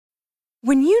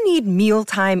When you need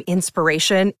mealtime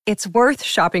inspiration, it's worth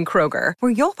shopping Kroger,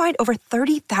 where you'll find over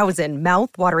 30,000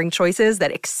 mouth-watering choices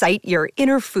that excite your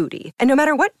inner foodie. And no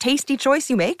matter what tasty choice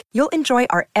you make, you'll enjoy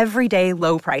our everyday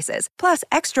low prices, plus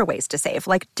extra ways to save,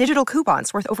 like digital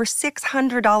coupons worth over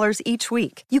 $600 each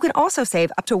week. You can also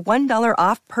save up to $1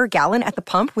 off per gallon at the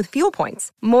pump with fuel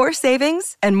points. More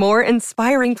savings and more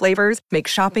inspiring flavors make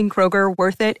shopping Kroger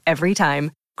worth it every time.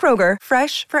 Kroger,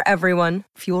 fresh for everyone.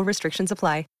 Fuel restrictions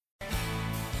apply.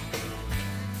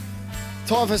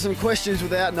 Time for some questions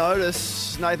without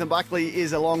notice. Nathan Buckley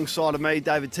is alongside of me.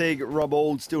 David Teague, Rob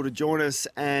Auld still to join us.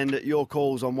 And your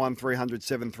calls on 1300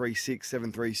 736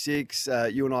 736.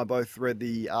 You and I both read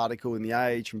the article in The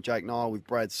Age from Jake Niall with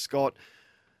Brad Scott.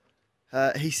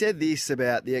 He said this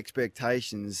about the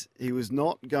expectations. He was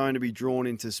not going to be drawn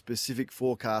into specific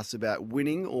forecasts about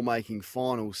winning or making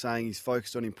finals, saying he's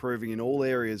focused on improving in all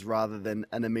areas rather than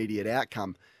an immediate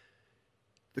outcome.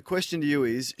 The question to you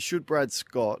is, should Brad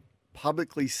Scott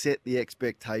publicly set the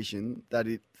expectation that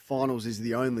finals is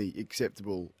the only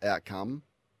acceptable outcome,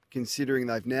 considering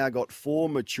they've now got 4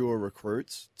 mature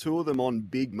recruits, 2 of them on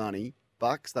big money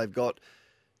bucks. They've got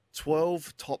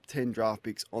 12 top 10 draft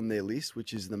picks on their list,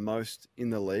 which is the most in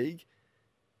the league.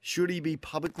 Should he be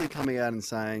publicly coming out and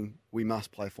saying, we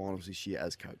must play finals this year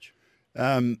as coach?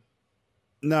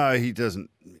 No, he doesn't.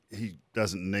 He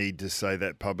doesn't need to say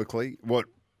that publicly. What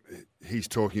he's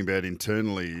talking about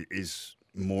internally is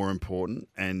more important,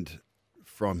 and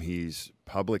from his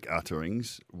public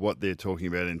utterings, what they're talking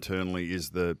about internally is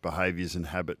the behaviours and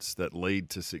habits that lead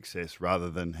to success rather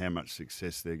than how much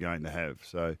success they're going to have.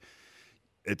 So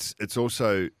it's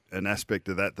also an aspect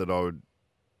of that I would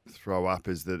throw up,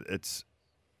 is that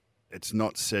it's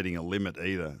not setting a limit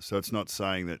either. So it's not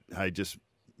saying that, hey, just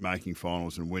making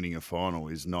finals and winning a final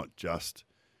is not just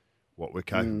what we're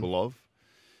capable of,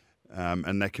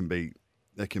 and that can be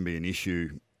an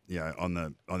issue. On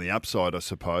the upside, I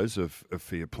suppose, of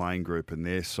for your playing group and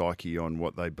their psyche on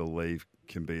what they believe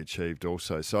can be achieved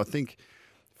also. So I think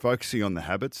focusing on the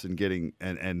habits and getting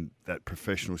and that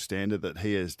professional standard that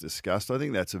he has discussed, I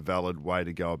think that's a valid way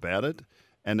to go about it.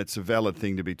 And it's a valid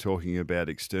thing to be talking about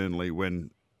externally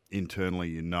when internally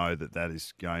you know that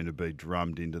is going to be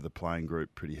drummed into the playing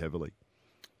group pretty heavily.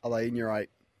 Are they in your 8?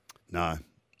 No.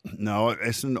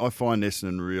 Essendon, I find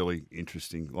Essendon really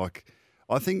interesting. Like,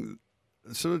 I think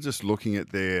sort of just looking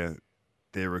at their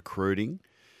recruiting,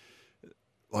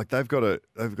 like they've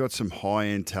got some high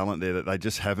end talent there that they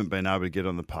just haven't been able to get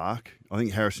on the park. I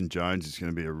think Harrison Jones is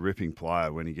going to be a ripping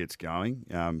player when he gets going,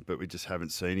 but we just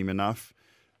haven't seen him enough.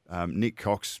 Nick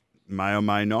Cox may or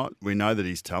may not. We know that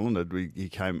he's talented. He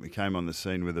came on the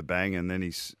scene with a bang, and then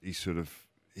he's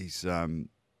been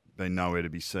nowhere to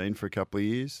be seen for a couple of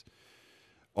years.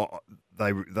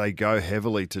 They go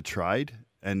heavily to trade,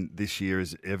 and this year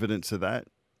is evidence of that.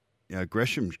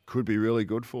 Gresham could be really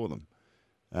good for them.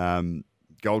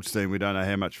 Goldstein, we don't know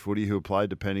how much footy he'll play,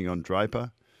 depending on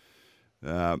Draper.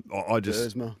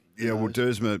 Dersma.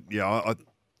 Dersma.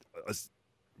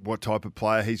 What type of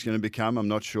player he's going to become, I'm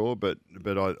not sure, but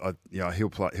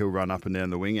he'll run up and down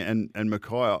the wing. And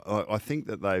Mackay, I think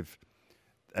that they've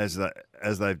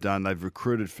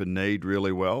recruited for need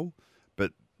really well,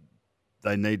 but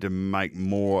they need to make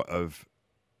more of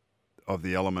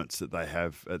the elements that they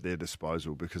have at their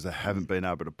disposal, because they haven't been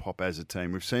able to pop as a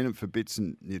team. We've seen it for bits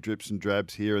and drips and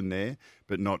drabs here and there,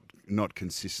 but not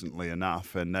consistently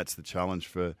enough. And that's the challenge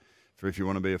for if you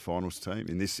want to be a finals team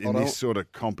in this sort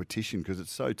of competition, because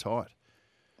it's so tight.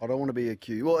 I don't want to be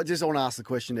accused. Well, I just want to ask the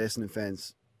question to Essendon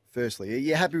fans. Firstly, are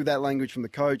you happy with that language from the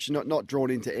coach? Not drawn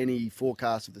into any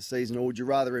forecast of the season, or would you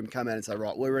rather him come out and say,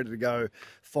 right, we're ready to go,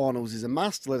 finals is a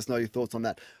must? Let us know your thoughts on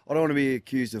that. I don't want to be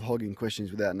accused of hogging questions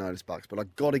without notice, Bucks, but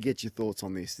I've got to get your thoughts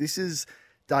on this. This is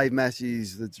Dave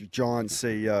Matthews, the Giants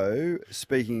CEO,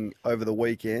 speaking over the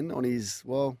weekend on his,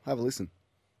 well, have a listen.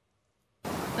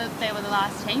 They were the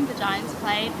last team the Giants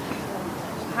played.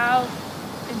 How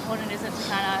important is it to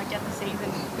kind of get the season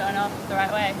going off the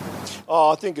right way?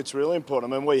 I think it's really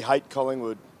important. I mean, we hate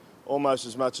Collingwood almost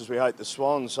as much as we hate the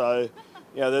Swans. So,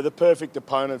 they're the perfect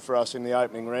opponent for us in the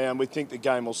opening round. We think the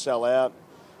game will sell out,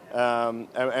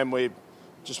 and we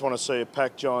just want to see a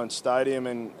packed Giants stadium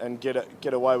and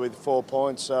get away with 4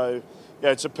 points. So,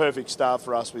 it's a perfect start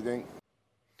for us, we think.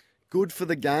 Good for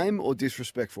the game or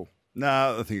disrespectful?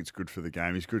 No, I think it's good for the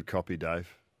game. He's good copy,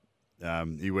 Dave.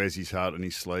 He wears his heart on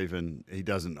his sleeve, and he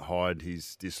doesn't hide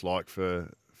his dislike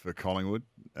for Collingwood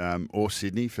or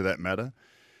Sydney, for that matter.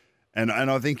 And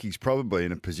I think he's probably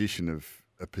in a position of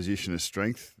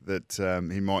strength that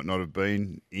he might not have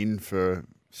been in for.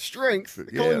 Strength?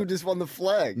 Collingwood just won the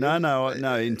flag. No.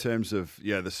 In terms of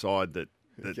the side that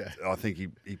I think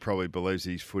he probably believes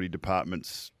his footy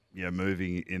department's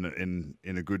moving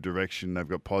in a good direction. They've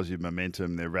got positive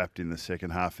momentum. They're wrapped in the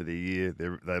second half of the year.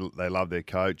 They love their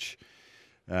coach.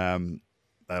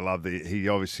 He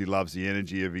obviously loves the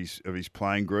energy of his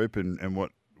playing group and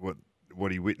what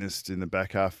he witnessed in the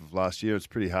back half of last year. It's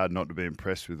pretty hard not to be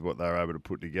impressed with what they were able to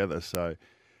put together. So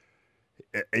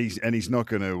he's not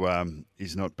going to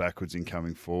he's not backwards in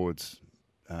coming forwards,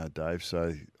 Dave.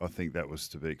 So I think that was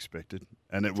to be expected,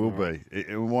 and it will be.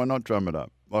 Why not drum it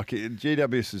up? Like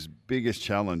GWS's biggest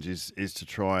challenge is to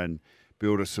try and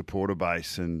build a supporter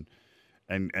base and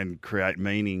create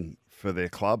meaning for their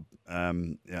club,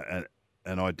 an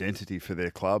identity for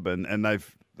their club, and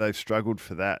they've struggled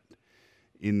for that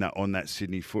on that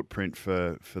Sydney footprint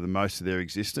for the most of their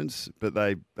existence. But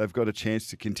they've got a chance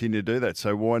to continue to do that.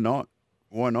 So why not?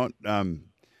 Poke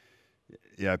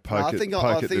at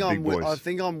the big boys. I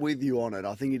think I'm with you on it.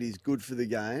 I think it is good for the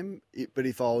game. But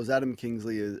if I was Adam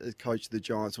Kingsley as coach of the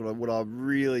Giants, would I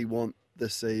really want the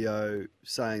CEO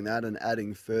saying that and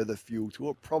adding further fuel to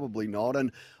it? Probably not.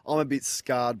 And I'm a bit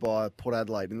scarred by Port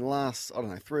Adelaide. In the last,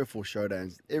 3 or 4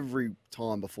 showdowns, every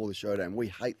time before the showdown, we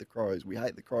hate the Crows. We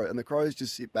hate the Crows. And the Crows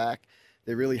just sit back.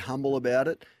 They're really humble about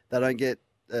it. They don't get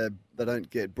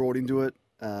brought into it.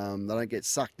 They don't get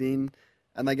sucked in.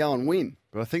 And they go and win.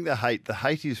 But I think the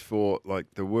hate is for like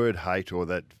the word hate or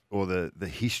the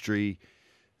history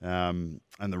and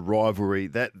the rivalry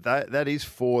that is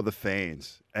for the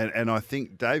fans. And I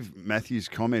think Dave Matthews'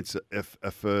 comments are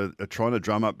trying to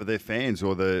drum up their fans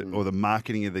or the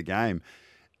marketing of the game.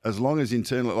 As long as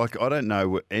internally, like I don't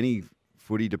know any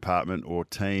footy department or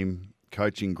team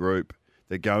coaching group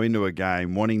that go into a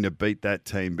game wanting to beat that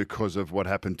team because of what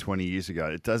happened 20 years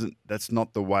ago. That's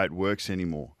not the way it works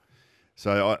anymore.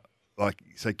 So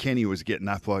Kenny was getting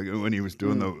up like when he was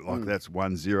doing that's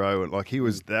 1-0. Like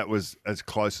that was as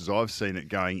close as I've seen it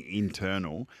going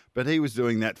internal. But he was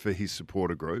doing that for his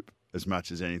supporter group as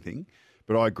much as anything.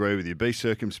 But I agree with you. Be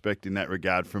circumspect in that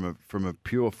regard from a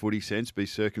pure footy sense. Be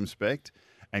circumspect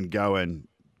and go and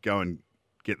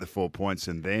get the 4 points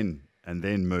and then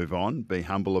move on. Be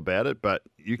humble about it. But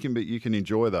you can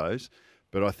enjoy those.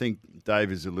 But I think Dave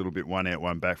is a little bit one out,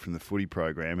 one back from the footy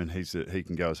program, and he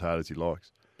can go as hard as he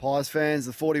likes. Pies fans,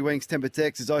 the 40 Winks Temper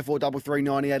text is 0433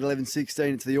 98 11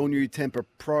 16. It's the all-new Temper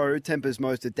Pro, Temper's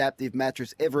most adaptive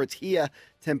mattress ever. It's here.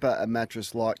 Temper, a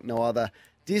mattress like no other.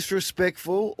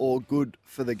 Disrespectful or good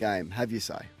for the game? Have your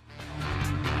say.